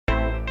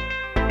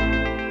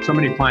So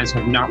many clients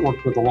have not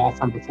worked with a law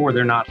firm before.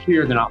 They're not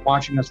here. They're not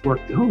watching us work.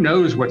 Who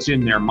knows what's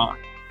in their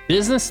mind?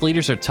 Business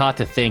leaders are taught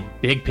to think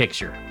big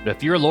picture. But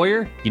if you're a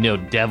lawyer, you know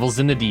devil's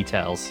in the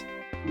details.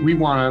 We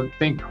want to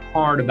think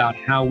hard about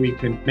how we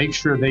can make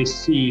sure they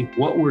see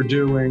what we're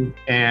doing,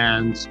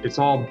 and it's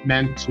all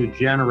meant to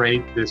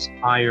generate this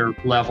higher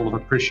level of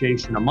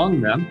appreciation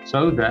among them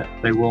so that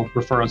they will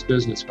refer us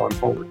business going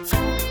forward.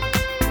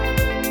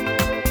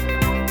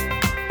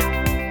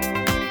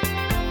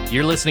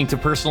 You're listening to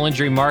Personal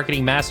Injury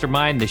Marketing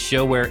Mastermind, the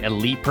show where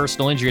elite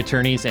personal injury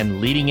attorneys and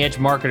leading edge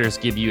marketers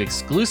give you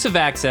exclusive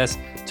access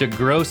to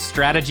growth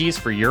strategies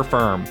for your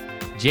firm.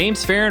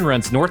 James Farron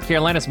runs North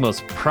Carolina's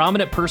most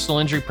prominent personal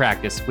injury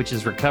practice, which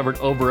has recovered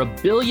over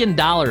 $1 billion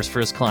for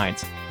his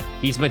clients.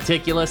 He's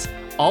meticulous,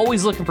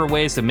 always looking for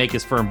ways to make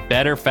his firm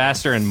better,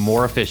 faster, and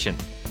more efficient.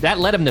 That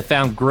led him to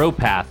found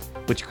GrowPath,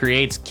 which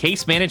creates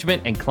case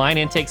management and client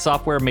intake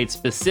software made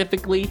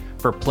specifically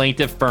for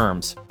plaintiff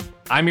firms.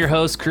 I'm your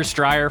host, Chris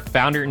Dreyer,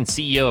 founder and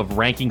CEO of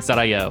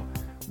Rankings.io.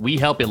 We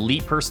help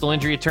elite personal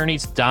injury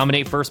attorneys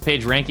dominate first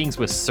page rankings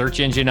with search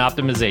engine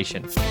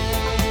optimization.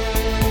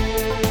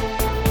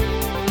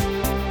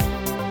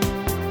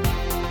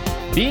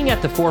 Being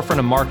at the forefront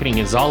of marketing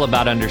is all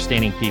about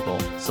understanding people,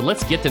 so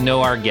let's get to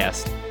know our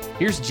guest.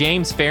 Here's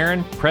James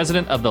Farron,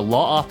 president of the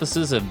law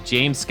offices of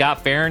James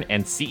Scott Farron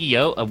and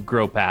CEO of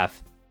GrowPath.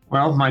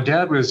 Well, my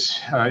dad was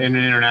in an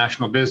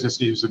international business.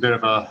 He was a bit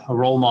of a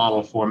role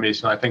model for me,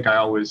 so I think I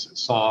always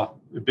saw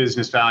the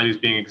business values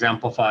being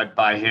exemplified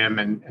by him,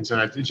 and so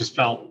it just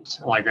felt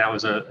like that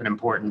was an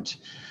important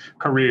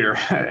career.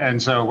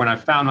 And so when I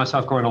found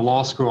myself going to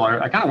law school,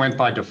 I kind of went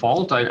by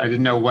default. I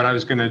didn't know what I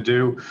was going to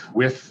do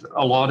with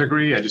a law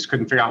degree. I just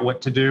couldn't figure out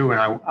what to do. And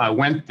I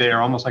went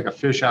there almost like a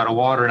fish out of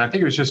water. And I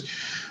think it was just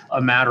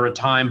a matter of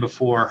time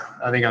before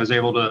I think I was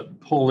able to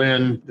pull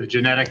in the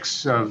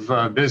genetics of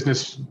a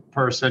business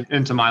person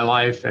into my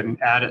life and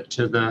add it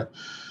to the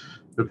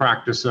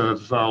practice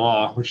of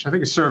law, which I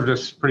think has served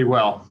us pretty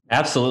well.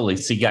 Absolutely.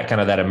 So you got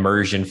kind of that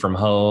immersion from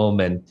home,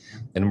 and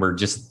we're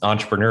just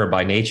entrepreneur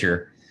by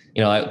nature.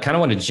 You know, I kind of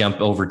want to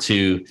jump over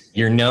to,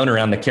 you're known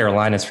around the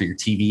Carolinas for your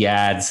TV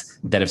ads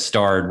that have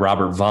starred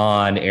Robert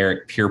Vaughn,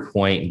 Eric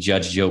Pierpoint, and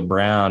Judge Joe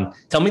Brown.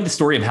 Tell me the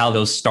story of how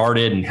those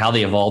started and how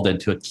they evolved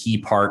into a key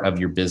part of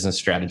your business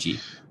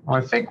strategy. Well,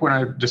 I think when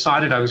I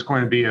decided I was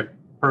going to be a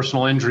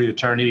personal injury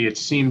attorney, it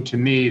seemed to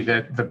me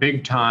that the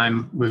big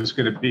time was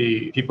going to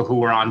be people who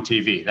were on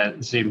TV.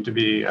 That seemed to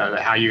be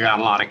how you got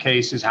a lot of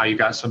cases, how you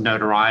got some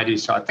notoriety.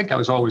 So I think I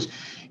was always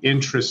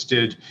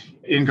interested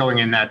in going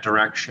in that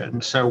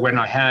direction. So when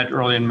I had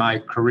early in my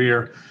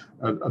career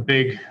a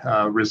big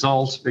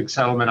result, big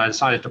settlement, I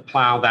decided to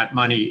plow that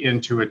money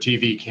into a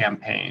TV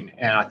campaign.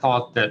 And I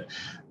thought that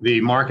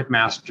the Market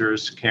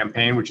Masters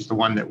campaign, which is the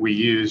one that we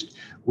used,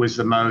 was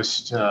the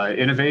most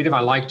innovative.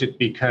 I liked it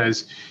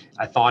because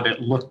I thought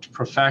it looked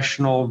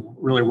professional,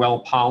 really well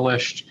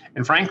polished.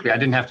 And frankly, I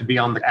didn't have to be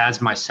on the ads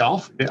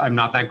myself. I'm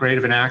not that great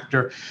of an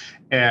actor.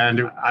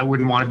 And I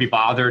wouldn't want to be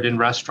bothered in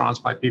restaurants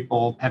by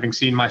people having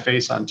seen my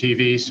face on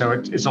TV. So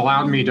it's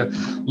allowed me to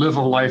live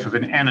a life of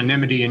an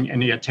anonymity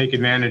and yet take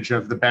advantage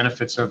of the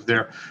benefits of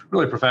their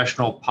really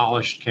professional,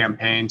 polished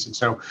campaigns. And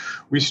so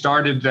we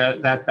started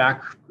that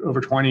back over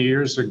 20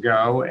 years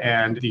ago.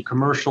 And the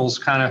commercials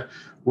kind of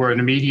were an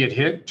immediate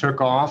hit, took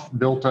off,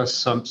 built us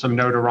some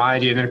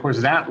notoriety. And then, of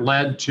course, that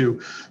led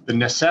to the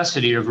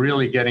necessity of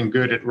really getting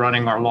good at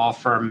running our law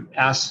firm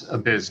as a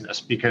business,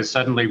 because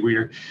suddenly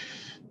we're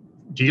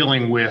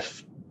dealing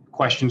with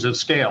questions of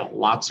scale,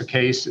 lots of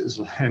cases,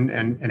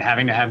 and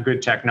having to have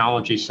good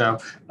technology. So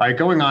by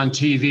going on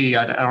TV,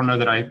 I don't know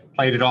that I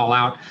played it all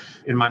out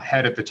in my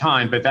head at the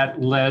time, but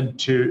that led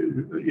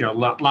to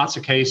lots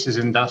of cases,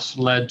 and thus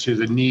led to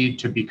the need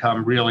to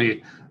become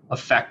really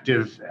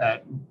effective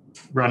at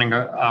running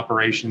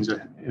operations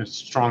in a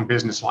strong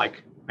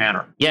business-like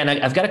manner. Yeah, and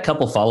I've got a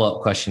couple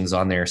follow-up questions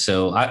on there.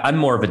 So I'm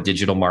more of a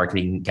digital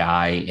marketing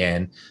guy,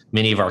 and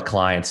many of our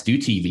clients do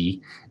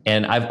TV.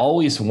 And I've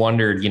always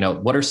wondered,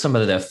 what are some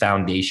of the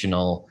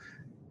foundational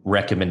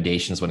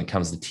recommendations when it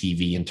comes to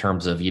TV in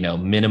terms of,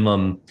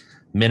 minimum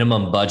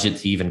budget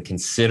to even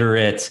consider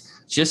it,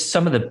 just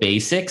some of the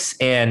basics.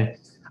 And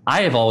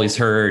I have always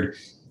heard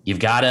you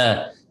got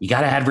to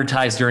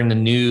advertise during the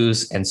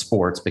news and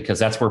sports because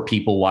that's where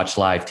people watch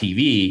live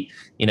TV.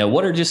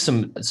 What are just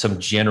some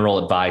general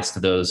advice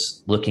to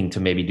those looking to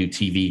maybe do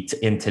TV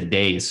in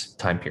today's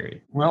time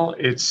period? Well,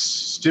 it's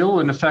still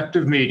an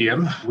effective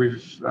medium.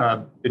 We've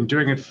been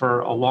doing it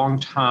for a long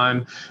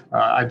time.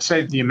 I'd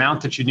say the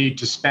amount that you need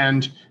to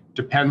spend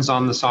depends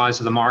on the size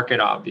of the market,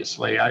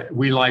 obviously.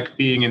 We like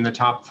being in the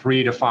top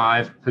 3 to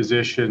 5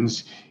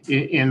 positions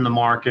in the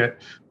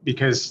market,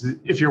 because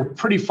if you're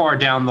pretty far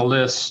down the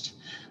list,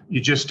 you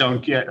just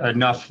don't get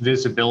enough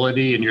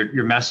visibility and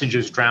your message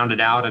is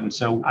drowned out. And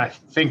so I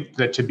think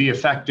that to be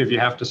effective, you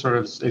have to sort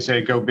of, they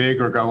say, go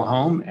big or go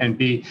home, and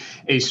be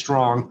a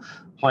strong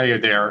player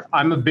there.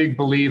 I'm a big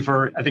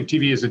believer. I think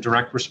TV is a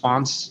direct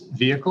response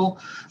vehicle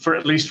for,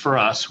 at least for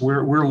us.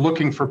 We're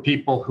looking for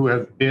people who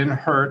have been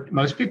hurt.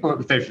 Most people,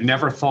 if they've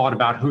never thought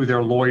about who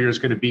their lawyer is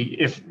going to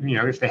be, if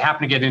they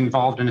happen to get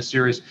involved in a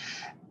serious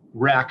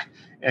wreck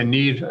and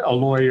need a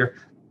lawyer,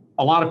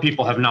 a lot of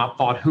people have not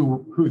thought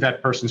who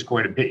that person's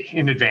going to be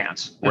in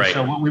advance. And right.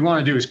 So what we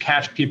want to do is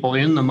catch people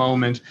in the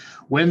moment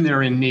when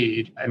they're in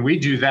need. And we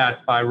do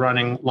that by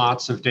running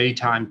lots of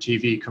daytime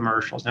TV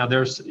commercials. Now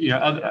there's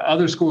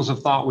other schools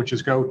of thought, which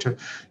is go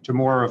to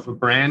more of a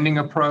branding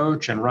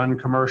approach and run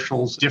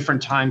commercials,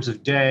 different times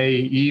of day,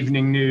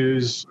 evening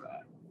news.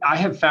 I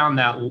have found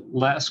that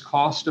less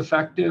cost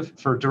effective.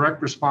 For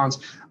direct response,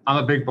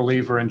 I'm a big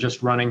believer in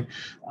just running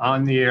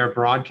on the air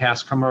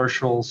broadcast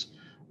commercials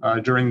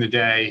during the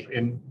day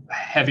in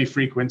heavy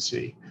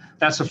frequency.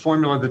 That's a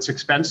formula that's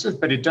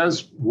expensive, but it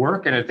does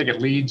work. And I think it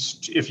leads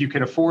to, if you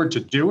can afford to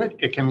do it,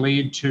 it can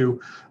lead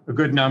to a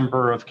good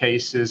number of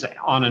cases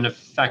on an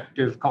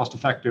effective,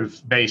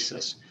 cost-effective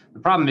basis. The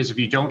problem is if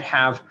you don't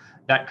have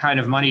that kind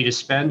of money to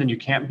spend and you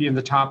can't be in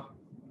the top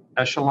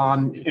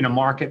echelon in a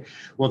market,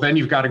 well, then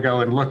you've got to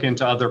go and look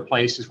into other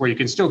places where you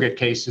can still get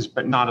cases,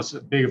 but not as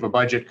big of a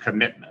budget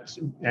commitment.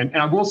 And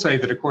I will say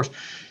that, of course,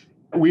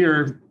 we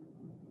are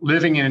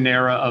living in an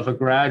era of a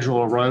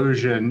gradual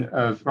erosion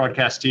of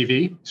broadcast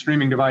TV,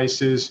 streaming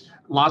devices,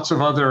 lots of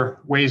other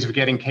ways of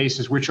getting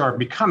cases, which are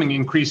becoming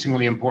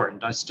increasingly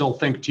important. I still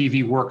think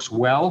TV works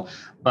well,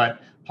 but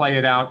play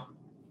it out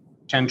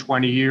 10,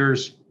 20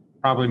 years,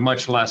 probably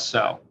much less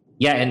so.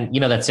 Yeah, and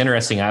that's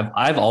interesting.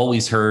 I've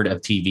always heard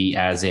of TV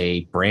as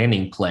a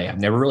branding play.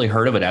 I've never really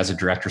heard of it as a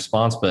direct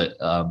response, but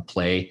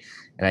play.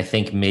 And I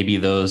think maybe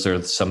those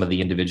are some of the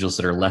individuals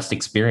that are less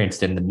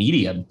experienced in the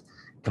medium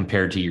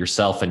compared to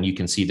yourself, and you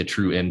can see the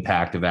true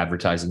impact of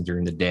advertising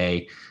during the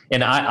day.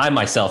 And I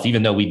myself,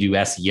 even though we do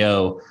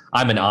SEO,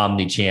 I'm an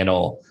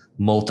omni-channel,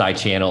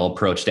 multi-channel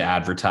approach to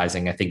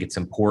advertising. I think it's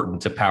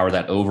important to power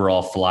that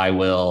overall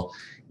flywheel,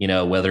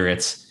 whether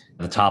it's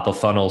the top of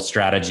funnel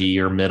strategy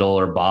or middle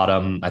or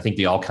bottom. I think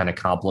they all kind of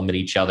complement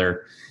each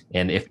other.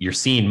 And if you're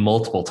seen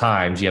multiple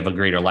times, you have a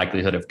greater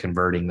likelihood of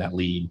converting that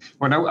lead.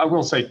 Well, I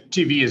will say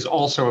TV is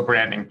also a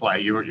branding play.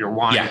 You're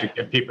wanting to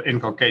get people,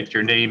 inculcate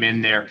your name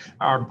in there.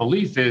 Our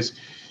belief is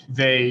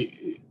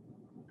they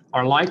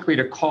are likely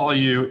to call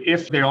you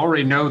if they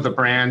already know the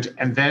brand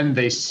and then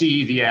they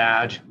see the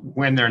ad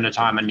when they're in a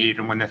time of need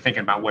and when they're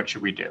thinking about what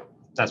should we do.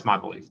 That's my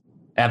belief.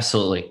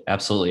 Absolutely.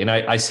 Absolutely. And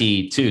I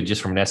see too,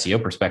 just from an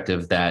SEO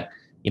perspective, that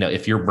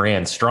if your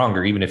brand's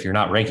stronger, even if you're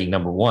not ranking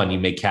number one, you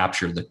may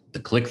capture the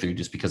click-through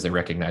just because they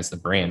recognize the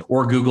brand,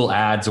 or Google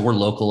Ads or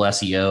local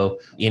SEO,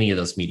 any of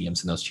those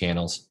mediums and those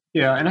channels.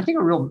 Yeah, and I think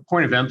a real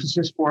point of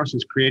emphasis for us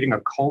is creating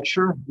a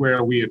culture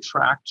where we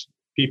attract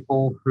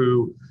people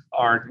who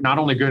are not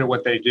only good at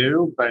what they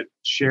do, but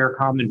share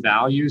common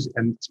values.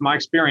 And it's my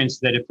experience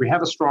that if we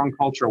have a strong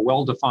culture, a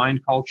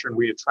well-defined culture, and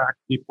we attract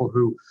people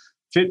who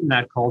fit in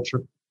that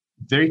culture,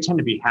 they tend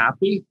to be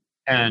happy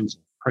and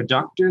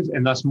productive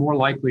and thus more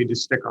likely to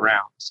stick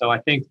around. So I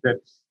think that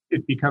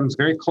it becomes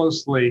very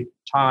closely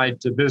tied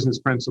to business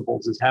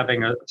principles as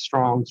having a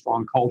strong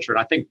culture.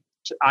 And I think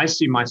I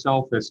see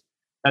myself as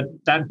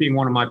that being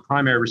one of my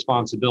primary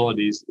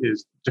responsibilities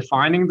is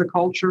defining the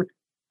culture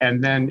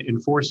and then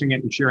enforcing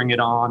it and cheering it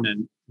on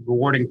and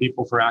rewarding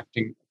people for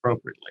acting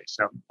appropriately.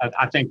 So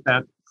I think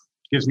that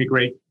gives me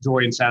great joy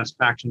and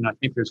satisfaction. I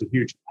think there's a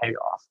huge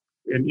payoff.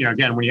 And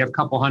again, when you have a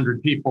couple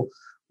hundred people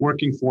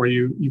working for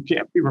you, you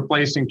can't be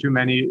replacing too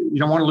many. You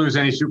don't want to lose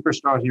any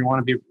superstars. You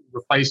want to be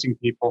replacing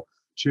people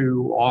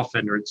too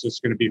often, or it's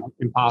just going to be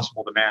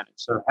impossible to manage.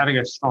 So having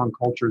a strong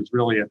culture is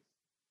really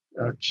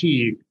a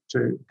key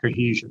to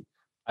cohesion.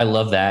 I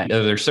love that.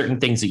 Are there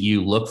certain things that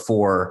you look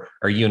for?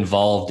 Are you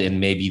involved in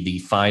maybe the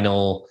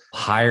final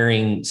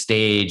hiring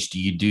stage? Do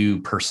you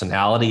do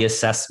personality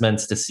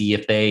assessments to see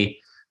if they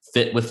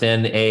fit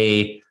within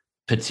a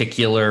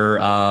particular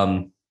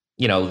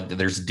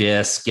there's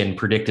DISC and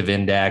predictive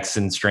index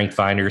and strength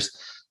finders.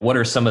 What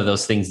are some of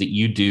those things that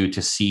you do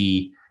to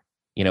see,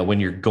 when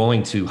you're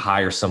going to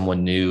hire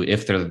someone new,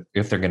 if they're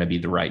going to be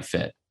the right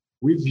fit?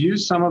 We've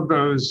used some of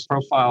those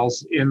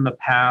profiles in the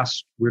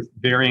past with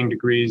varying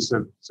degrees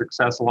of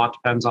success. A lot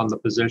depends on the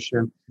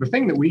position. The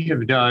thing that we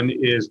have done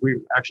is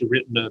we've actually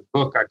written a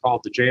book I call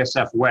it the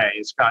JSF Way.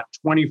 It's got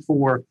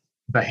 24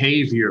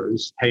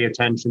 behaviors, pay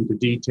attention to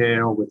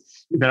detail,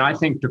 that I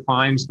think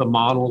defines the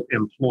model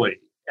employee.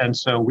 And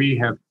so we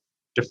have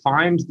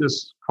defined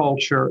this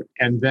culture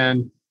and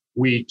then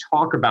we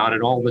talk about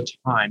it all the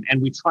time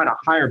and we try to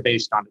hire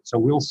based on it. So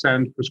we'll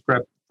send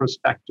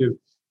prospective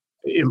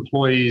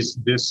employees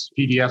this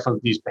PDF of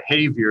these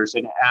behaviors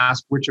and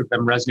ask which of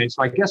them resonates.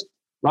 So I guess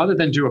rather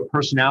than do a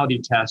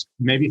personality test,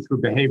 maybe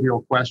through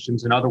behavioral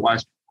questions and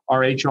otherwise,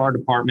 our HR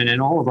department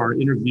and all of our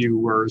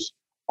interviewers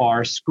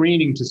are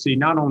screening to see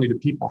not only do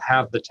people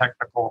have the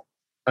technical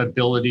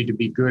ability to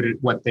be good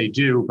at what they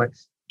do, but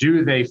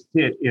do they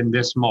fit in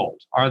this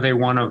mold? Are they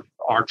one of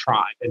our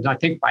tribe? And I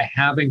think by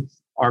having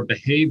our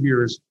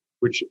behaviors,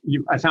 which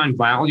I found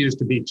values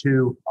to be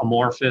too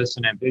amorphous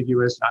and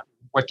ambiguous,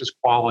 what does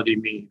quality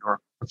mean or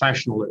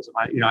professionalism?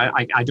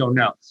 I don't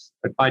know.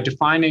 But by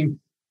defining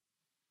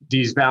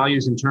these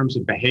values in terms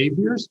of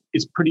behaviors,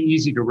 it's pretty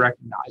easy to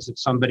recognize if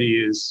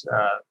somebody is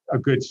a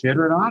good fit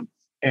or not.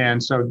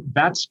 And so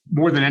that's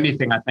more than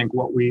anything, I think,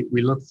 what we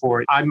look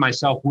for. I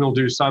myself will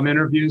do some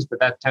interviews, but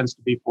that tends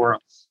to be for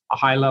a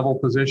high level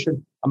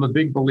position. I'm a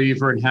big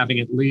believer in having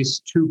at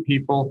least two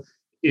people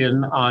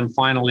in on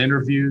final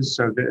interviews,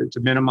 so to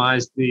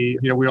minimize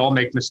we all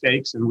make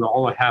mistakes and we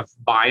all have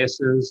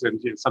biases, and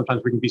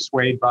sometimes we can be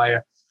swayed by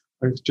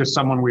just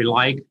someone we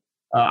like.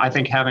 I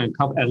think having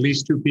at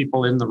least two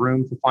people in the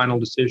room for final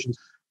decisions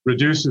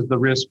reduces the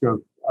risk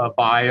of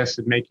bias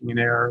and making an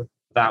error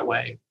that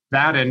way.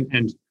 That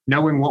and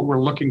knowing what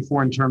we're looking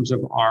for in terms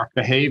of our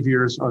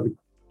behaviors are the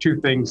two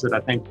things that I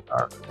think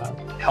are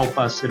help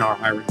us in our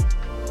hiring.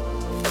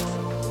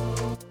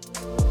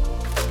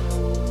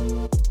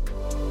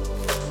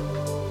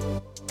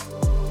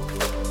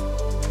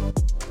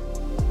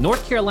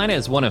 North Carolina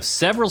is one of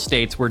several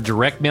states where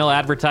direct mail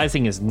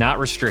advertising is not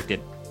restricted.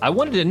 I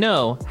wanted to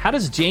know, how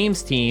does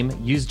James' team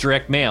use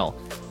direct mail,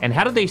 and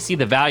how do they see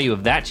the value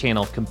of that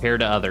channel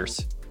compared to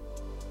others?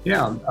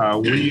 Yeah,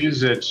 we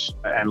use it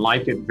and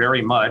like it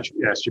very much.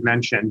 As you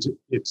mentioned,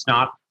 it's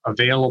not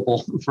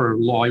available for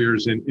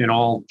lawyers in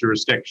all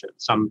jurisdictions.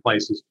 Some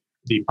places,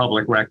 the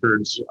public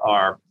records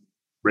are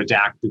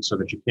redacted so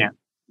that you can't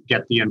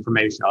get the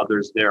information.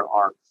 Others, there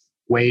are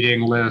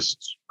waiting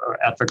lists,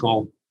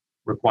 ethical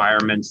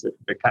requirements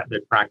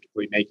that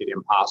practically make it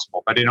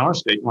impossible. But in our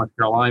state, North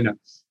Carolina,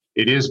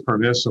 it is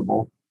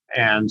permissible,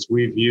 and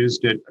we've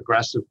used it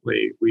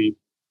aggressively. We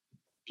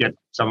get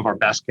some of our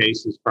best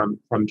cases from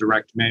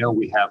direct mail.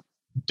 We have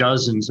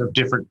dozens of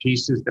different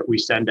pieces that we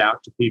send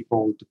out to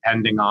people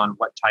depending on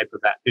what type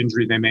of that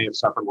injury they may have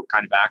suffered, what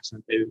kind of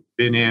accident they've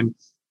been in.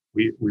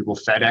 We will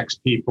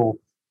FedEx people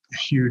a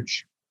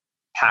huge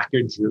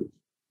package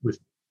with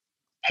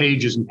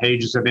pages and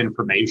pages of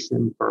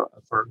information for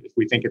if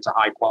we think it's a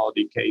high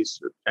quality case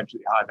or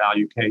potentially high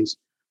value case.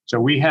 So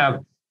we have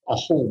a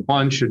whole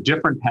bunch of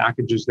different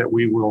packages that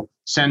we will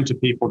send to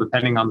people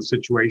depending on the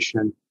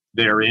situation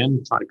they're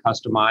in, try to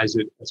customize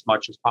it as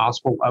much as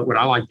possible. What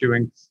I like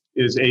doing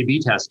is A/B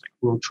testing.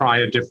 We'll try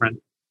a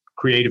different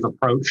creative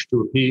approach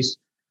to a piece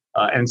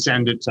and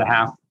send it to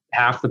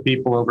half the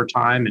people over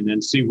time, and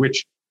then see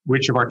which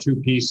of our two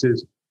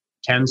pieces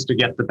tends to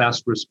get the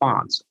best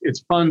response. It's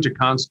fun to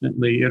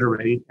constantly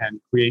iterate and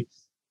create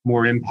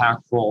more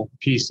impactful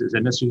pieces.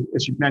 And as you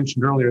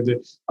mentioned earlier, the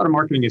auto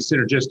marketing is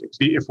synergistic.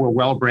 If we're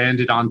well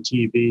branded on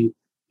TV,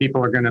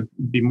 people are going to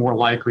be more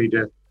likely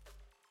to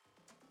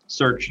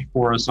search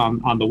for us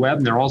on the web,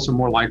 and they're also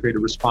more likely to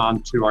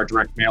respond to our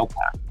direct mail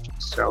packages.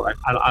 So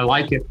I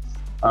like it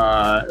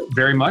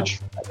very much.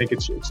 I think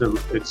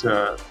it's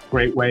a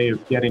great way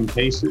of getting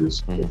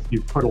cases. If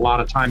you put a lot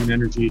of time and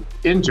energy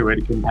into it,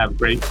 it can have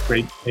great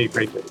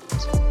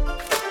days.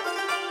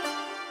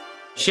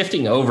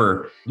 Shifting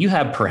over, you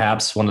have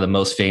perhaps one of the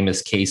most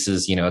famous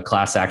cases, a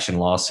class action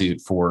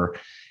lawsuit for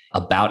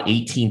about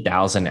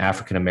 18,000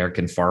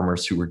 African-American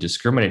farmers who were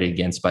discriminated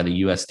against by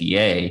the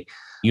USDA.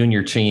 You and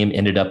your team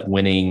ended up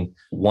winning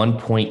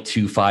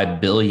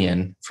 $1.25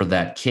 billion for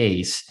that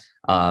case.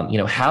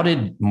 How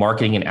did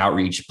marketing and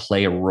outreach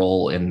play a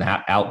role in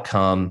that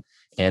outcome?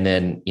 And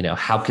then,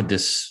 how could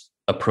this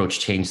approach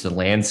change the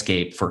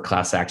landscape for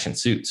class action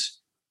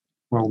suits?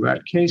 Well,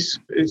 that case,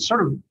 it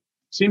sort of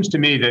seems to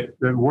me that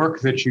the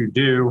work that you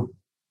do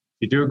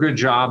a good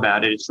job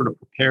at it, it sort of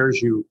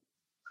prepares you,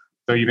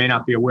 though you may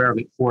not be aware of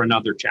it, for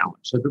another challenge.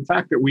 So the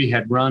fact that we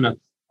had run a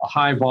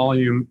high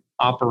volume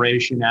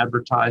operation,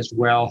 advertised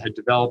well, had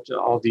developed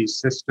all these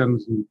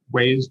systems and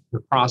ways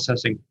of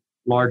processing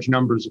large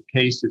numbers of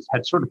cases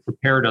had sort of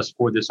prepared us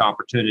for this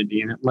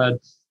opportunity. And it led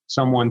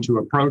someone to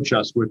approach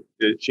us with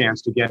the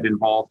chance to get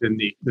involved in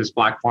this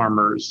Black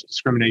farmers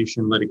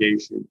discrimination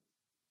litigation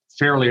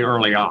fairly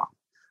early on.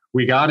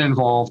 We got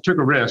involved, took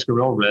a real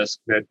risk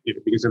that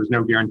because there was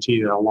no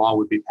guarantee that a law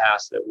would be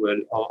passed that would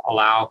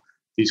allow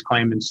these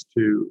claimants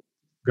to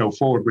go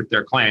forward with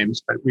their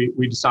claims. But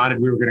we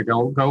decided we were going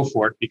to go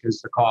for it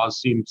because the cause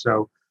seemed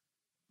so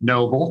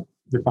noble.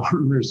 The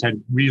farmers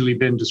had really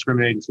been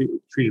discriminated,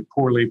 treated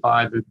poorly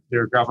by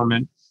their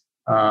government,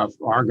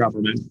 our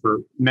government,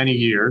 for many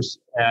years.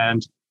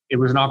 And it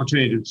was an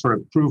opportunity to sort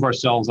of prove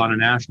ourselves on a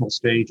national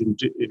stage and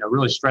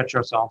really stretch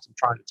ourselves and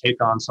try to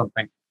take on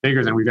something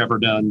bigger than we've ever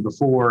done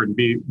before and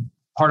be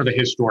part of a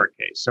historic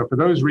case. So for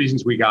those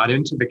reasons, we got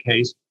into the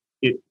case.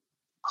 It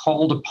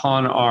called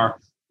upon our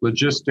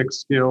logistics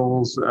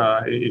skills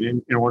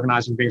in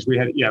organizing things. We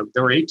had,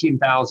 there were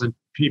 18,000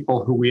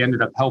 people who we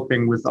ended up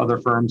helping with other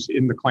firms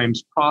in the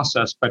claims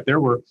process, but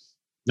there were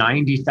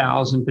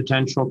 90,000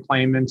 potential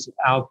claimants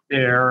out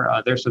there.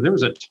 So there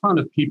was a ton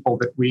of people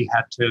that we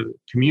had to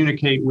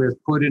communicate with,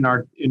 put in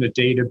a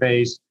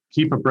database,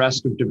 keep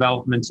abreast of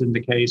developments in the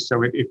case.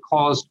 So it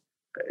caused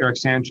Eric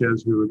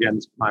Sanchez, who again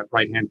is my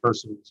right-hand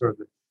person, sort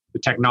of the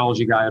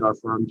technology guy at our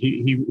firm,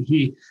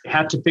 he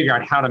had to figure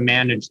out how to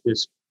manage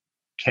this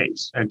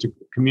case and to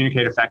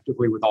communicate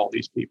effectively with all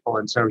these people.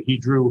 And so he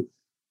drew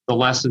the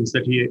lessons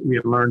that we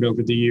had learned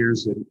over the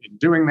years in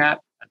doing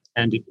that.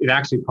 And it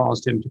actually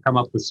caused him to come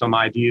up with some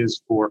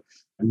ideas for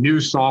a new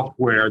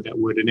software that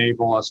would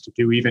enable us to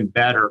do even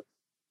better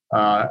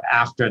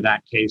after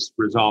that case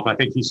resolved. I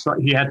think he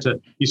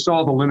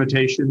saw the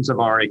limitations of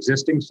our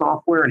existing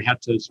software and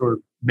had to sort of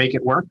make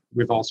it work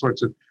with all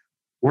sorts of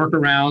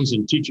workarounds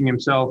and teaching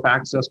himself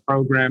access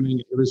programming.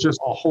 It was just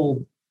a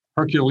whole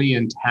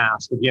Herculean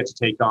task that he had to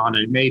take on.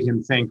 And it made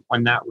him think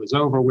when that was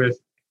over with,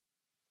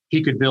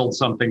 he could build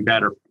something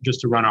better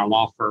just to run our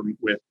law firm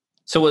with.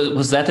 So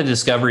was that the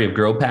discovery of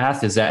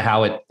GrowPath? Is that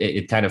how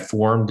it kind of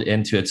formed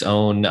into its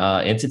own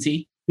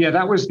entity? Yeah,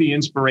 that was the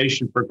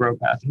inspiration for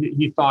GrowPath.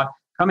 He thought,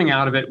 coming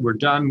out of it, we're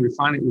done.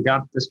 We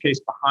got this case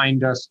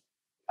behind us.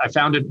 I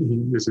found it,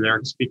 this is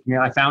Eric speaking,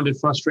 I found it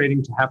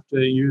frustrating to have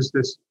to use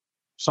this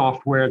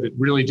software that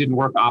really didn't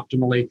work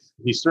optimally.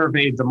 He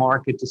surveyed the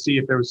market to see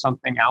if there was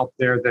something out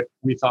there that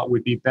we thought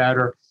would be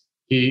better.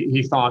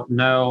 He thought,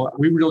 no,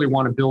 we really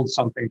want to build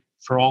something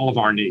for all of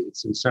our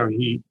needs. And so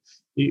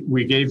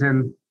we gave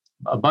him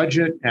a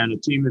budget and a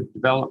team of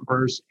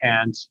developers,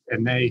 and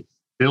they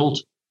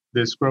built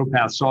this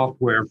GrowPath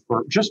software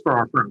for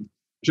our firm,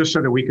 just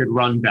so that we could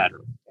run better.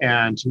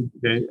 And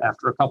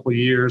after a couple of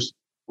years,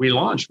 we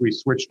launched. We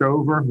switched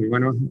over. We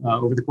went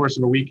over the course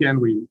of a weekend.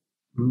 We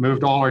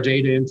moved all our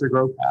data into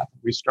GrowPath.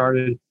 We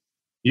started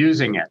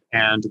using it,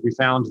 and we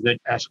found that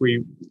as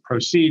we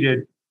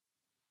proceeded,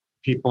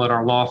 people at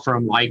our law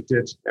firm liked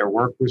it. Their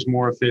work was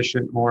more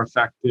efficient, more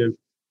effective.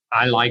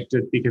 I liked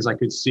it because I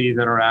could see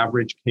that our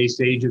average case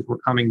ages were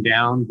coming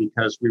down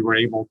because we were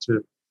able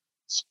to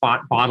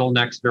spot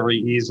bottlenecks very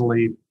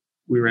easily.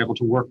 We were able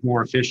to work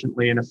more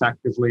efficiently and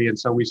effectively. And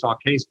so we saw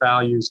case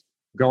values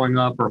going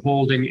up or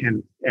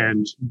holding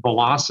and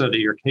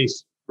velocity or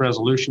case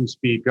resolution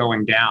speed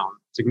going down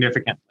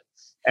significantly.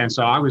 And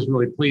so I was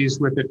really pleased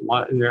with it.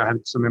 I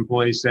had some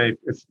employees say,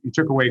 if you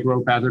took away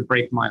GrowPath, it'd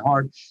break my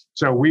heart.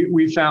 So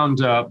we found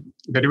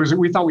that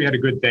we thought we had a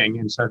good thing.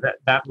 And so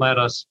that led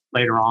us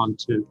later on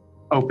to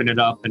open it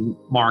up and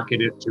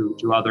market it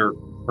to other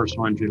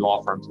personal injury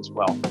law firms as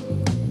well.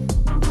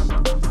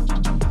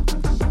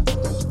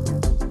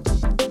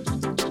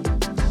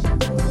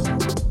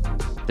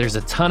 There's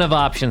a ton of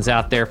options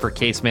out there for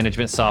case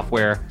management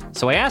software.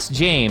 So I asked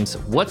James,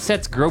 what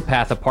sets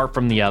GrowPath apart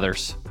from the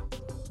others?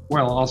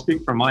 Well, I'll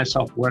speak for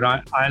myself. What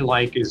I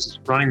like is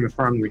running the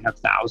firm. We have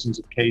thousands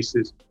of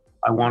cases.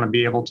 I want to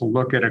be able to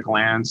look at a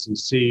glance and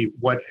see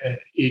what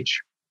each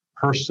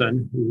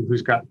person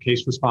who's got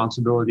case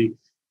responsibility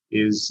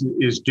is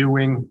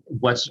doing,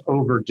 what's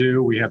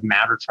overdue. We have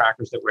matter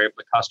trackers that we're able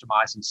to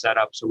customize and set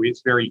up. So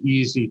it's very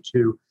easy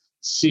to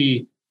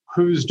see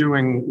who's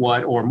doing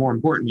what, or more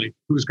importantly,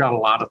 who's got a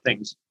lot of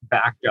things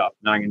backed up.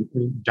 And I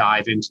can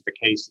dive into the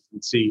cases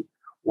and see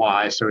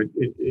why. So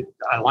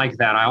I like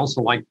that. I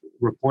also like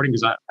reporting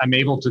because I'm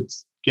able to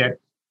get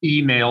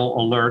email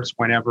alerts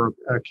whenever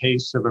a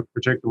case of a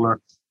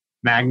particular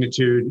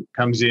magnitude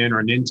comes in or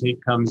an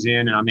intake comes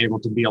in, and I'm able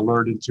to be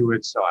alerted to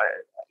it. So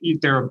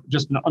there are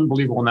just an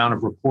unbelievable amount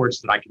of reports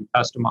that I can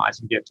customize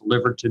and get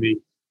delivered to me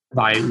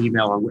via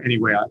email or any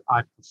way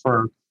I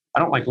prefer. I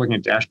don't like looking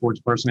at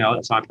dashboards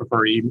personally, so I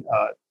prefer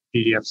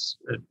PDFs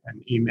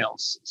and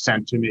emails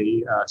sent to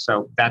me.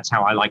 So that's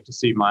how I like to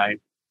see my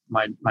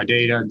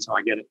data, and so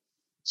I get it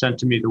sent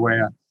to me the way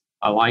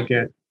I like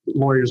it.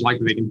 Lawyers like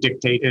that they can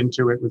dictate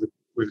into it with an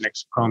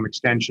Chrome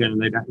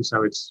extension, and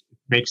so it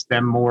makes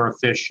them more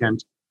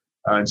efficient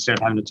instead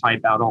of having to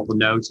type out all the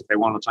notes. If they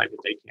want to type it,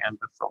 they can.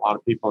 But for a lot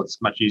of people, it's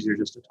much easier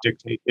just to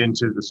dictate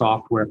into the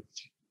software.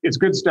 It's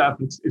good stuff.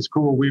 It's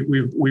cool. We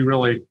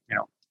really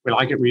we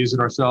like it. We use it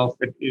ourselves.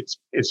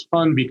 It's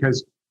fun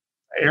because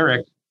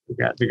Eric,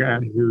 the guy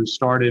who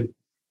started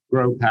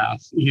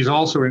GrowPath, he's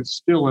also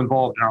still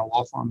involved in our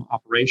law firm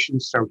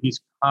operations. So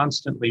he's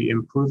constantly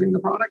improving the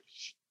product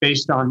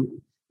based on,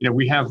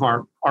 we have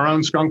our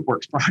own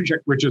Skunkworks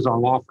project, which is our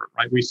law firm,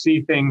 right? We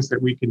see things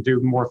that we can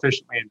do more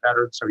efficiently and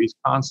better. So he's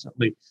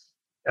constantly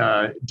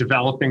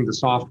developing the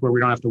software.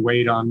 We don't have to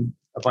wait on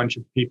a bunch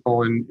of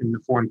people in the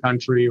foreign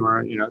country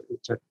or,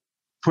 to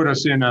put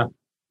us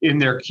in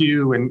their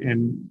queue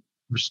and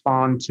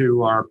respond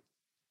to our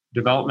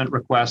development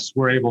requests.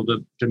 We're able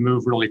to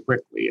move really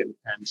quickly.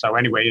 And so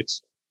anyway,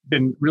 it's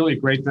been really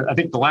great. I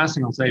think the last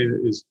thing I'll say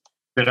is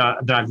that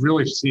I've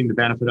really seen the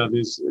benefit of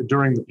is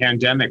during the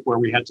pandemic, where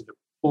we had to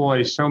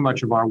deploy so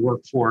much of our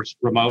workforce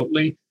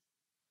remotely.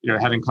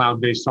 Having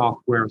cloud-based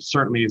software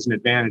certainly is an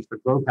advantage,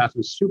 but GrowPath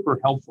was super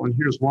helpful. And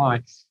here's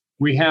why.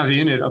 We have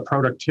in it a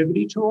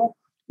productivity tool,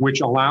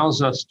 which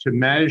allows us to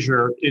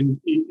measure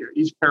in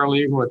each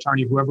paralegal,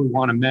 attorney, whoever we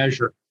want to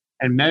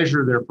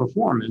measure their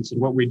performance. And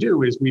what we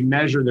do is we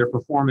measure their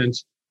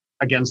performance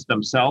against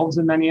themselves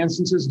in many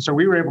instances. And so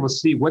we were able to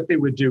see what they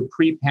would do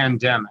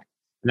pre-pandemic.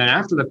 And then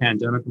after the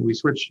pandemic,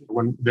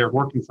 when they're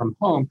working from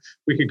home,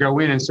 we could go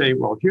in and say,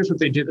 well, here's what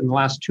they did in the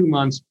last 2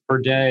 months per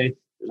day,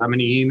 how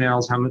many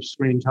emails, how much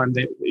screen time,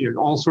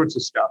 all sorts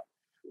of stuff.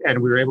 And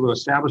we were able to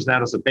establish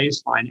that as a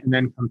baseline and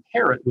then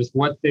compare it with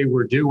what they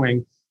were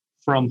doing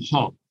from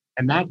home.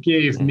 And that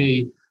gave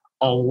me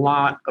a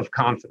lot of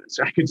confidence.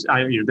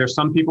 There's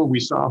some people we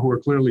saw who were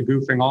clearly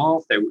goofing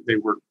off. They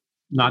were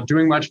not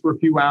doing much for a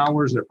few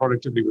hours. Their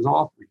productivity was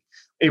off. We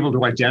were able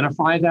to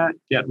identify that,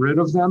 get rid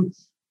of them.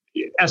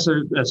 As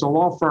a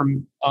law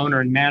firm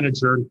owner and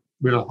manager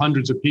with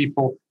hundreds of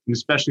people, and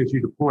especially if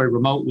you deploy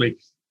remotely,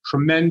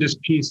 tremendous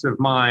peace of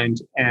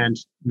mind and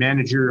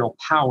managerial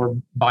power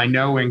by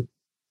knowing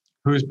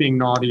who's being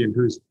naughty and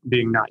who's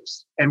being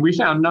nice. And we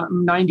found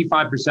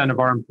 95% of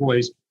our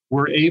employees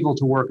were able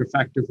to work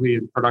effectively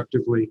and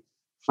productively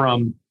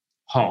from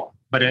home.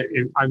 But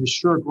I was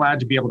sure glad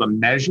to be able to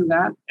measure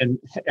that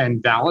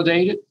and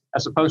validate it,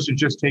 as opposed to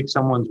just take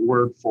someone's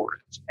word for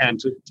it, and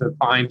to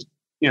find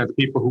the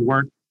people who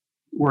weren't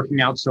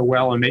working out so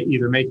well and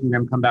either making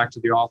them come back to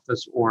the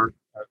office or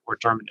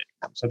terminating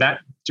them. So that,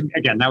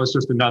 again, that was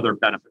just another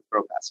benefit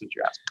growth that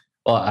you asked.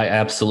 Well, I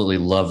absolutely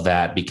love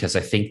that, because I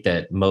think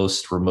that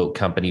most remote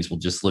companies will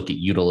just look at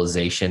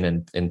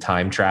utilization and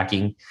time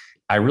tracking.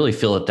 I really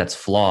feel that that's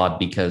flawed,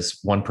 because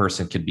one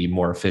person could be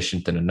more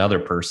efficient than another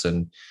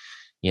person.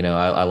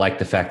 I like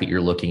the fact that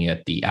you're looking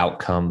at the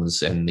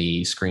outcomes and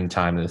the screen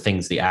time and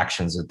the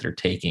actions that they're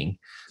taking,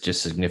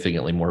 just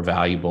significantly more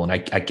valuable. And I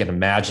can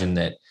imagine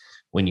that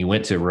when you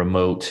went to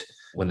remote,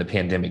 when the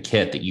pandemic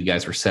hit, that you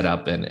guys were set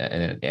up in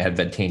an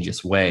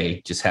advantageous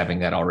way, just having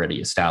that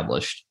already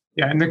established.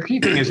 Yeah, and the key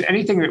thing is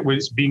anything that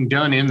was being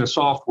done in the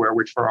software,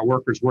 which for our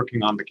workers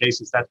working on the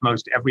cases, that's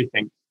most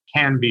everything,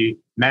 can be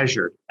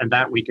measured, and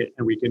that we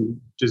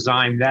can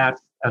design that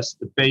as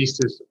the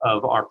basis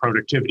of our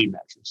productivity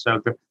measures.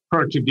 So the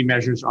productivity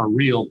measures are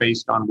real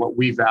based on what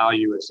we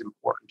value as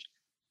important.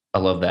 I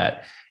love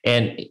that.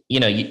 And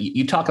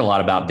you talk a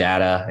lot about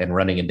data and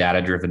running a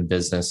data-driven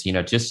business.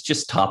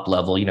 Just top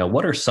level.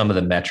 What are some of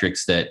the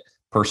metrics that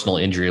personal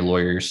injury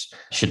lawyers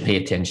should pay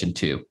attention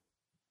to?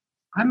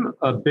 I'm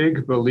a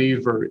big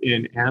believer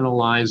in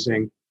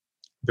analyzing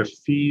the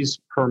fees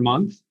per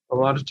month. A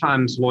lot of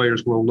times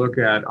lawyers will look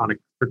at, on a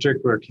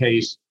particular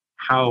case,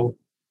 how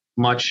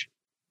much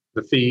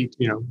the fee,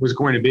 was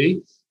going to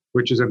be,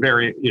 which is a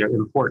very,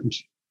 important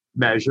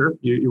measure.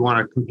 You want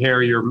to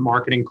compare your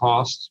marketing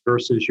costs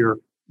versus your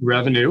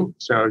revenue.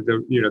 So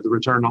the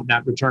return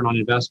on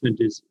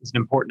investment is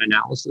an important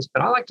analysis.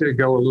 But I like to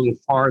go a little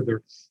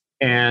farther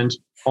and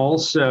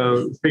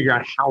also figure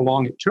out how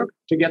long it took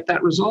to get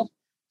that result.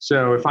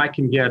 So if I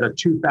can get a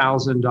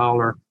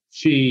 $2,000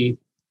 fee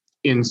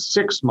in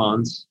 6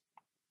 months,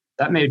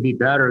 that may be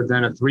better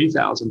than a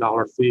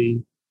 $3,000 fee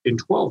in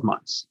 12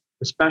 months,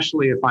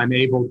 especially if I'm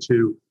able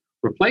to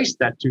replace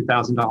that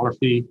 $2,000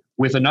 fee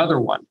with another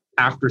one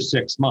after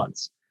 6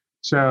 months.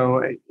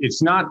 So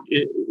it's not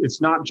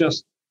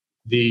just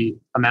the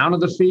amount of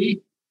the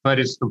fee, but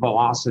it's the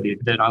velocity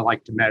that I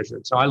like to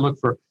measure. So I look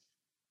for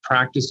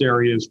practice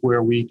areas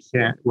where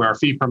our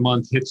fee per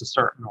month hits a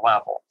certain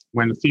level.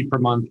 When the fee per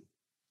month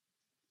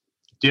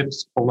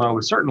dips below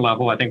a certain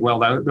level, I think, well,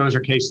 those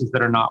are cases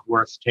that are not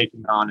worth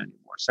taking on anymore.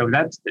 So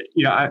that's,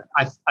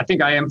 I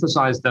think I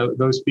emphasize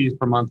those fees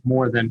per month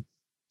more than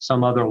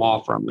some other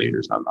law firm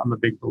leaders. I'm a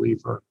big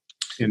believer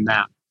in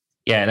that.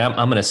 Yeah, and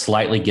I'm going to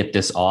slightly get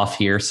this off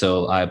here,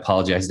 so I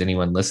apologize to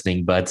anyone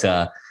listening. But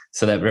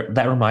so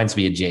that reminds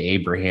me of Jay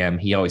Abraham.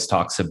 He always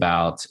talks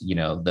about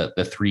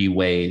the three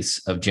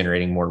ways of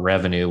generating more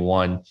revenue.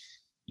 One,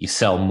 you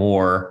sell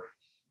more,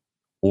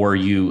 or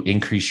you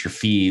increase your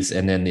fees,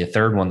 and then the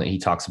third one that he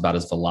talks about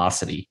is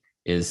velocity,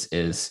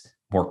 is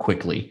more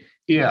quickly.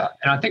 Yeah,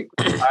 and I think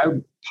I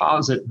would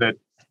posit that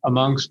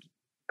amongst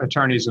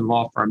attorneys and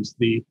law firms,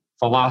 the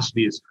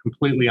velocity is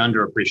completely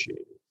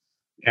underappreciated,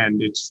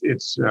 and it's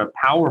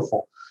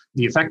powerful.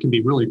 The effect can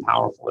be really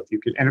powerful if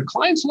you could, and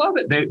clients love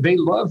it. They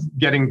love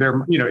getting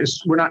their,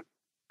 we're not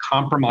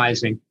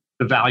compromising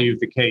the value of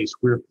the case.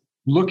 We're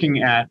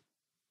looking at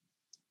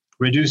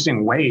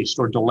reducing waste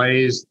or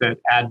delays that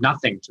add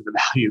nothing to the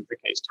value of the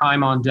case.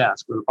 Time on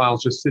desk, where the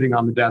file's just sitting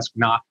on the desk,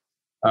 not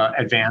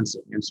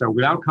advancing. And so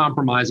without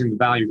compromising the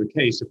value of the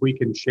case, if we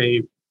can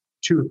shave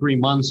 2 or 3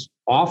 months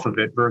off of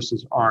it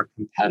versus our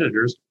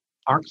competitors,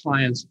 our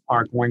clients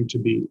are going to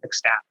be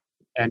ecstatic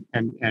and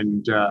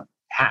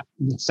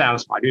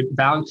satisfied.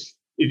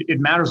 It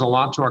matters a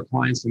lot to our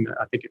clients, and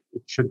I think it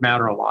should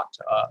matter a lot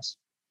to us.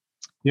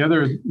 The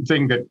other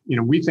thing that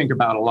we think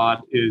about a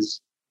lot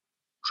is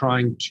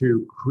trying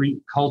to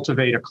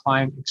cultivate a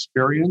client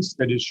experience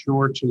that is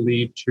sure to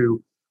lead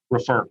to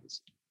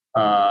referrals.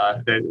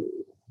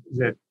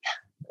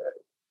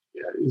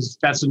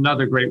 That's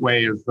another great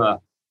way of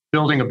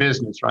building a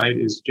business, right?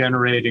 Is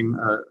generating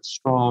a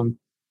strong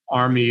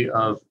army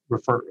of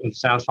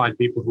satisfied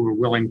people who are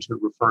willing to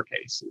refer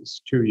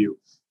cases to you.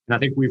 And I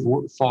think we've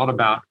thought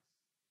about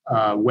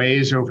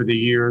ways over the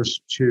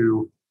years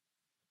to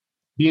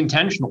be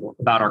intentional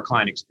about our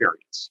client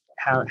experience.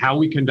 How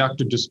we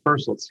conduct a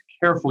dispersal, it's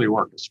carefully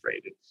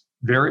orchestrated.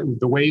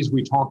 The ways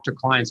we talk to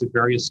clients at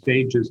various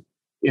stages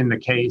in the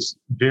case,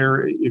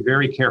 very,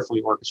 very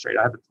carefully orchestrated.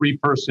 I have a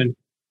 3-person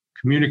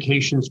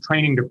communications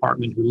training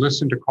department who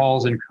listen to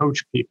calls and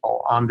coach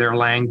people on their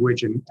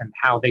language and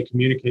how they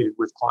communicated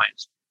with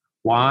clients.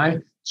 Why?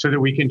 so that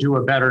we can do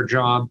a better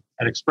job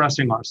at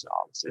expressing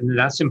ourselves. And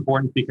that's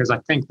important because I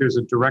think there's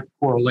a direct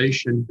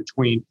correlation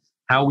between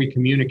how we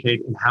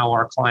communicate and how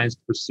our clients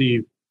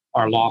perceive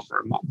our law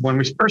firm. When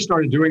we first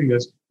started doing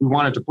this, we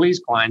wanted to please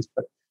clients,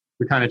 but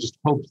we kind of just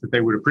hoped that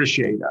they would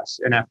appreciate us.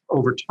 And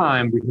over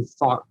time, we have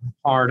thought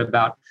hard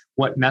about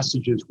what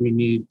messages we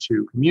need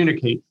to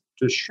communicate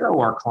to show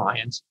our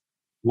clients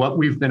what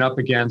we've been up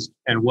against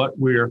and what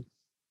we're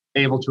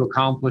able to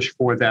accomplish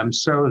for them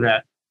so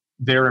that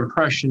their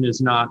impression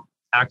is not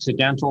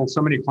accidental.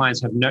 So many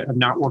clients have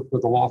not worked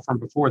with a law firm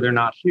before. They're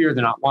not here.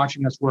 They're not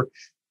watching us work.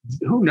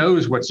 Who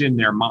knows what's in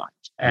their mind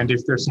and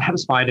if they're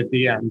satisfied at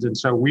the end. And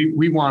so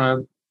we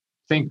want to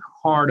think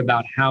hard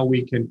about how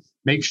we can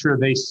make sure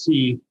they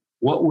see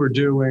what we're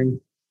doing.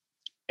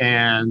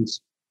 And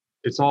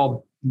it's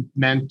all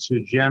meant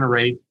to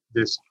generate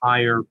this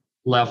higher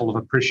level of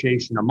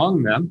appreciation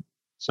among them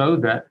so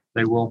that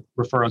they will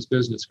refer us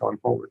business going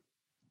forward.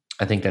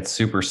 I think that's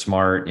super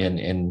smart.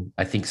 And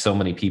I think so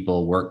many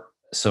people work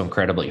so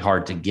incredibly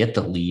hard to get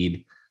the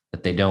lead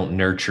that they don't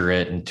nurture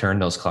it and turn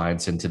those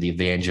clients into the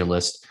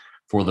evangelist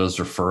for those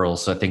referrals.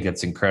 So I think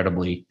that's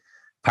incredibly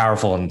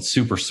powerful and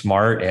super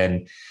smart.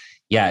 And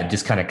yeah, it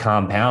just kind of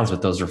compounds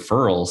with those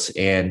referrals.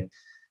 And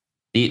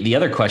the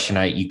other question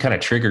you kind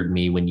of triggered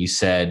me when you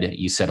said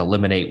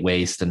eliminate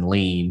waste and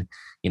lean,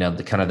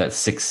 the kind of that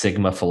Six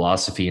Sigma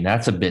philosophy. And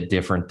that's a bit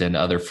different than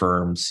other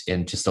firms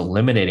in just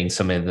eliminating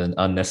some of the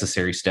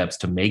unnecessary steps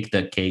to make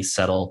the case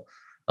settle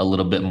a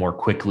little bit more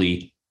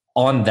quickly.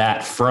 On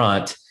that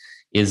front,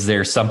 is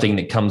there something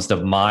that comes to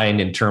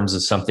mind in terms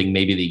of something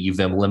maybe that you've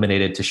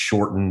eliminated to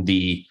shorten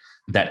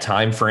that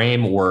time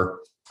frame, or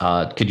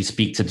could you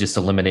speak to just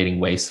eliminating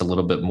waste a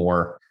little bit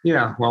more?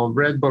 Yeah, well, I've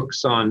read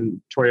books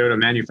on Toyota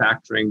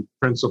manufacturing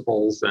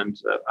principles, and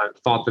I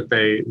thought that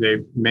they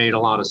made a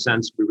lot of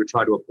sense. We would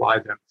try to apply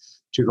them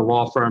to the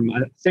law firm.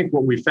 I think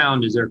what we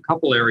found is there are a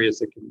couple areas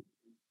that can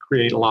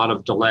create a lot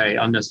of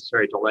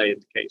unnecessary delay in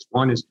the case.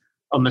 One is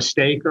a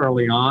mistake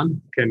early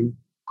on can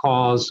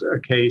cause a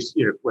case,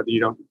 whether you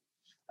don't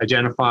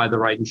identify the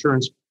right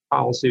insurance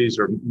policies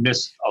or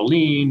miss a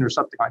lien or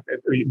something like that,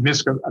 or you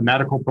miss a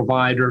medical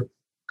provider,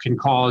 can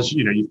cause,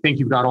 you think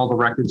you've got all the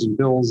records and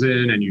bills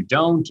in and you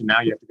don't, and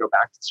now you have to go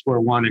back to square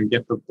one and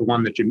get the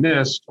one that you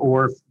missed,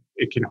 or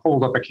it can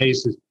hold up a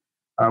case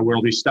where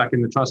it'll be stuck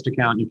in the trust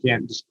account. You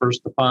can't disperse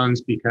the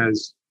funds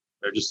because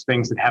they're just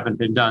things that haven't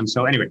been done.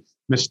 So anyway,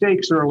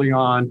 mistakes early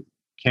on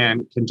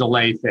can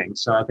delay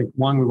things. So I think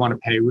one, we want to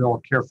pay real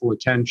careful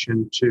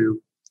attention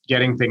to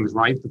getting things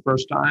right the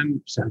first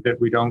time so that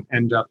we don't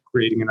end up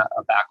creating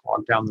a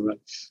backlog down the road.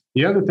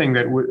 The other thing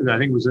that I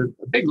think was a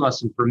big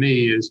lesson for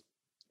me is,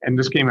 and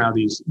this came out of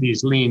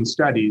these lean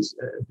studies,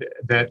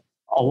 that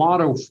a lot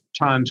of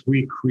times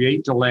we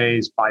create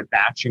delays by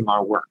batching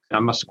our work. I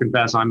must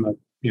confess, I'm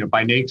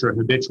by nature a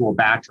habitual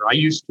batcher. I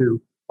used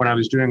to, when I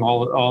was doing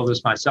all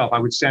this myself, I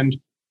would send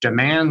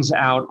demands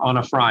out on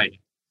a Friday.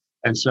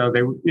 And so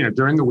they,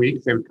 during the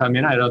week, they would come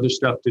in. I had other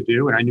stuff to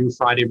do, and I knew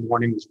Friday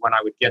morning was when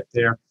I would get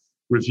there,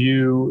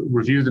 review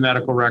the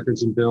medical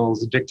records and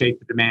bills, dictate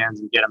the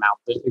demands, and get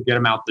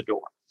them out the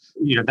door.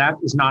 That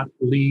is not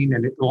lean,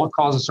 and it all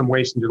causes some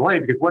waste and delay,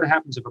 because what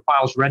happens if a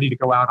file is ready to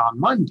go out on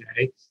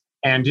Monday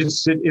and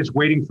it's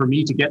waiting for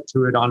me to get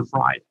to it on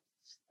Friday?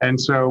 And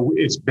so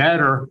it's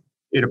better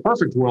in a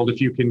perfect world if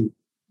you can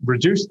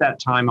reduce that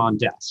time on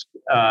desk.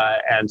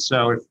 And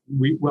so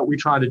what we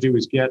try to do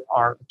is get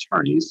our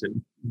attorneys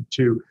and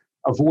to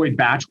avoid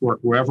batch work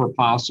wherever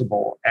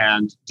possible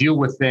and deal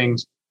with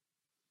things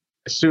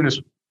as soon as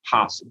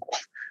possible.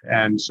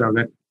 And so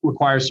that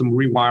requires some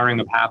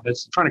rewiring of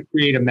habits, trying to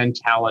create a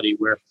mentality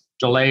where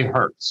delay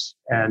hurts.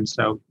 And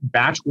so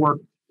batch work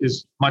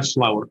is much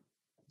slower.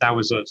 That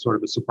was a sort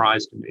of a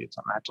surprise to me. It's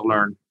something I had to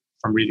learn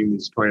from reading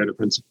these Toyota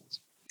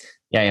principles.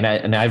 Yeah,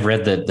 and I've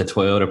read the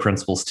Toyota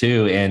principles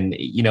too. And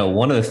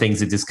one of the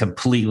things that just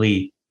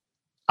completely,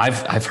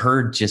 I've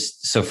heard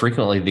just so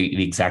frequently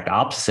the exact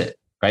opposite,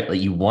 right?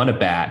 Like you want to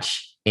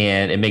batch,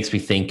 and it makes me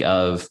think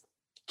of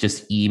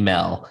just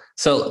email.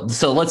 So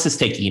let's just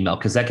take email,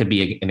 because that could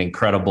be an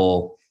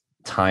incredible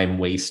time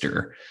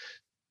waster.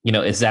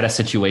 Is that a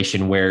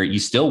situation where you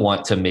still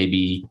want to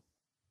maybe,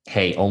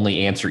 hey,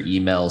 only answer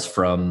emails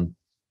from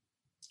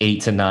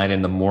 8 to 9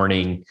 in the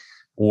morning?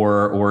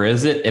 Or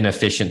is it an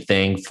efficient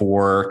thing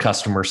for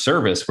customer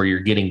service where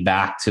you're getting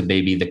back to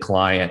maybe the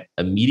client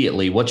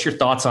immediately? What's your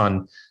thoughts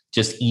on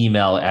just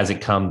email as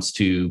it comes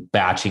to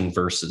batching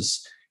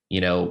versus,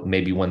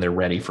 maybe when they're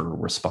ready for a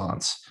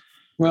response?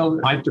 Well,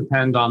 it might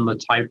depend on the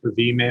type of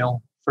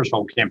email. First of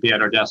all, we can't be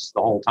at our desks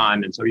the whole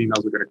time, and so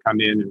emails are going to come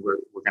in and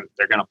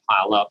they're going to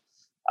pile up.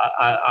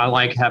 I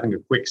like having a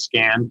quick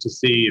scan to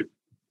see if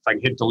I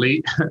can hit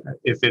delete,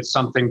 if it's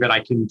something that I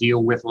can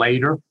deal with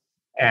later.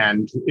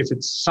 And if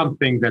it's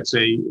something that's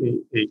a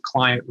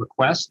client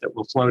request that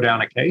will slow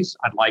down a case,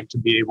 I'd like to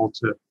be able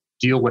to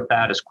deal with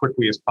that as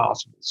quickly as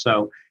possible.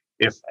 So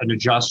if an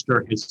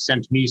adjuster has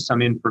sent me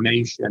some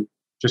information,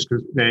 just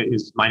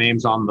because my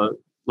name's on the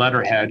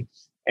letterhead,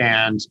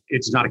 and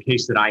it's not a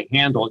case that I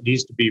handle, it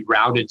needs to be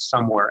routed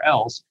somewhere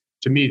else,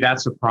 to me,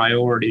 that's a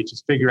priority, to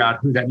figure out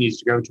who that needs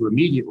to go to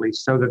immediately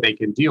so that they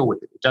can deal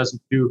with it. It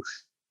doesn't do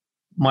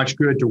much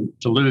good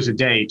to lose a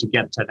day to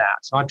get to that.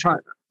 So I try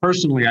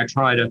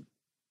to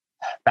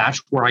batch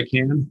where I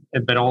can,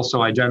 but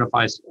also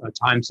identify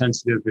time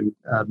sensitive and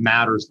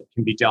matters that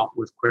can be dealt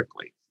with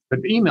quickly.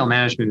 But email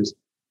management is,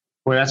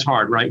 boy, that's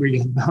hard, right? We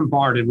get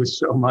bombarded with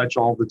so much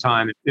all the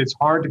time. It's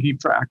hard to keep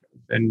track of.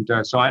 And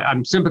so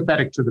I'm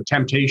sympathetic to the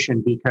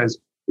temptation, because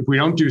if we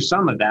don't do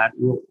some of that,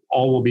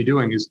 all we'll be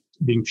doing is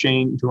being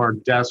chained to our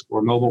desk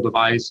or mobile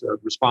device,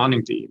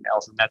 responding to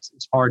emails. And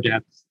it's hard to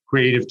have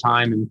creative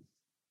time and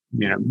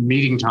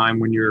meeting time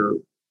when you're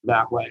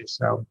that way.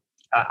 So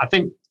I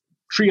think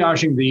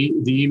triaging the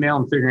email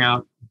and figuring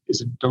out,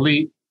 is it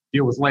delete,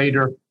 deal with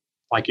later,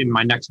 like in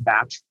my next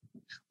batch,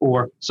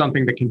 or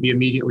something that can be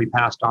immediately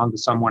passed on to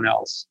someone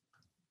else.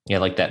 Yeah,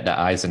 like the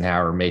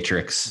Eisenhower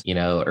matrix,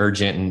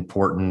 urgent,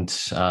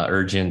 important,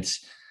 urgent,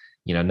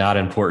 not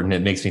important.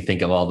 It makes me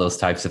think of all those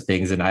types of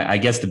things. And I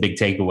guess the big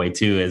takeaway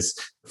too is,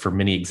 for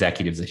many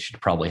executives, they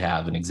should probably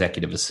have an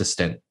executive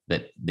assistant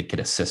that could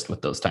assist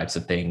with those types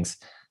of things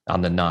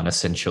on the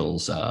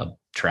non-essentials,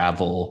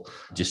 travel,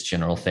 just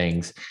general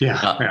things.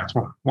 Yeah, it's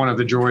one of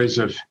the joys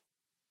of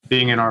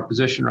being in our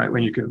position, right?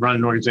 When you can run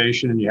an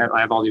organization and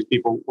I have all these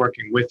people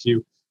working with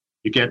you,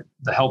 you get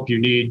the help you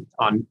need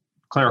on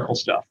clerical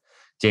stuff.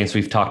 James,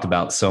 we've talked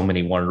about so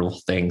many wonderful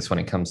things when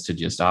it comes to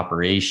just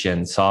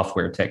operations,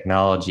 software,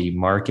 technology,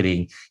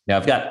 marketing. Now,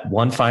 I've got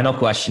one final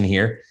question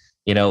here.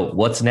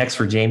 What's next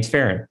for James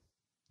Farren?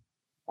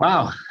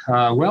 Wow.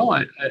 Well,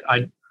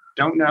 I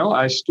don't know.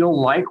 I still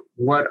like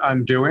what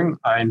I'm doing.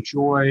 I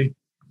enjoy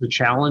the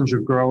challenge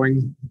of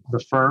growing the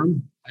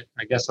firm.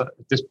 I guess at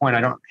this point,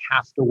 I don't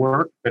have to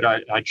work, but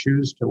I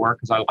choose to work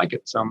because I like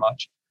it so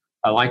much.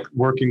 I like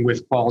working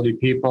with quality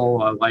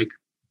people. I like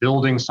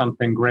building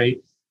something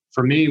great.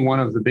 For me, one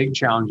of the big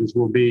challenges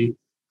will be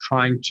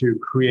trying to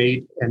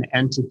create an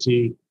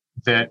entity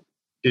that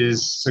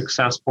is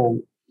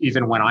successful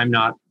even when I'm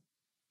not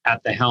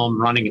at the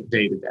helm running it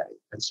day to day.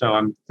 And so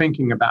I'm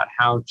thinking about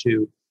how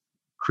to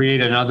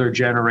create another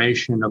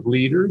generation of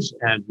leaders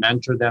and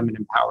mentor them and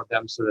empower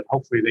them so that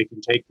hopefully they can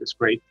take this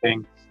great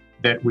thing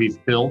that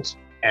we've built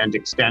and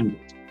extend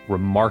it.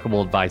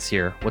 Remarkable advice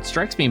here. What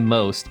strikes me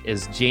most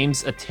is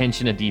James'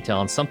 attention to detail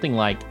on something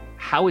like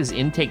how his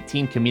intake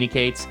team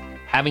communicates,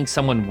 having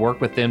someone work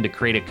with them to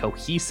create a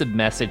cohesive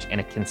message and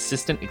a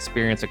consistent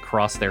experience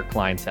across their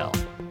clientele.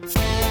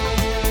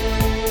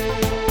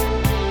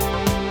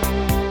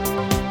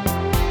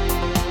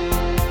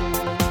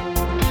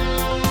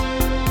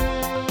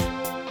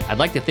 I'd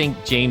like to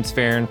thank James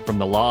Farren from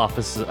the law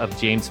offices of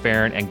James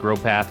Farren and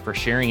GrowPath for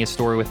sharing his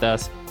story with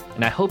us,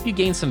 and I hope you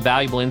gained some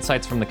valuable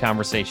insights from the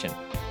conversation.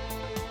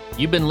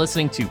 You've been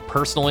listening to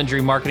Personal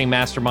Injury Marketing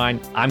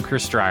Mastermind. I'm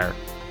Chris Dreyer.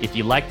 If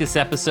you like this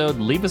episode,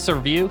 leave us a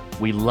review.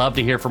 We love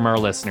to hear from our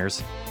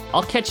listeners.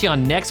 I'll catch you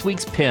on next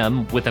week's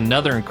PIM with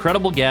another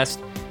incredible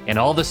guest and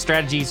all the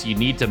strategies you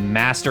need to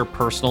master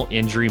personal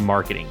injury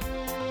marketing.